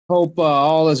Hope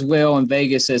all is well in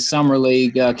Vegas at Summer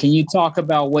League. Can you talk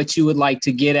about what you would like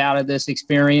to get out of this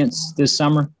experience this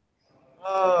summer?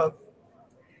 Uh,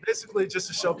 Basically, just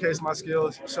to showcase my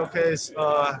skills, showcase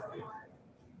how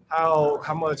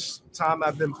much time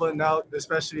I've been putting out,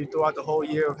 especially throughout the whole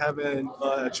year of having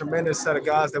a tremendous set of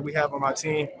guys that we have on my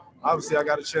team. Obviously, I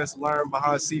got a chance to learn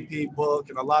behind CP, Book,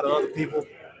 and a lot of other people.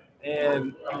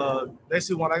 And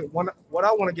basically, what I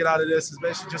want to get out of this is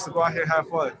basically just to go out here and have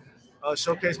fun,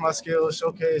 showcase my skills,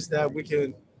 showcase that we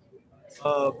can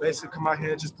basically come out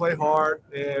here and just play hard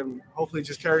and hopefully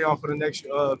just carry on for the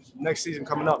next season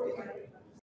coming up.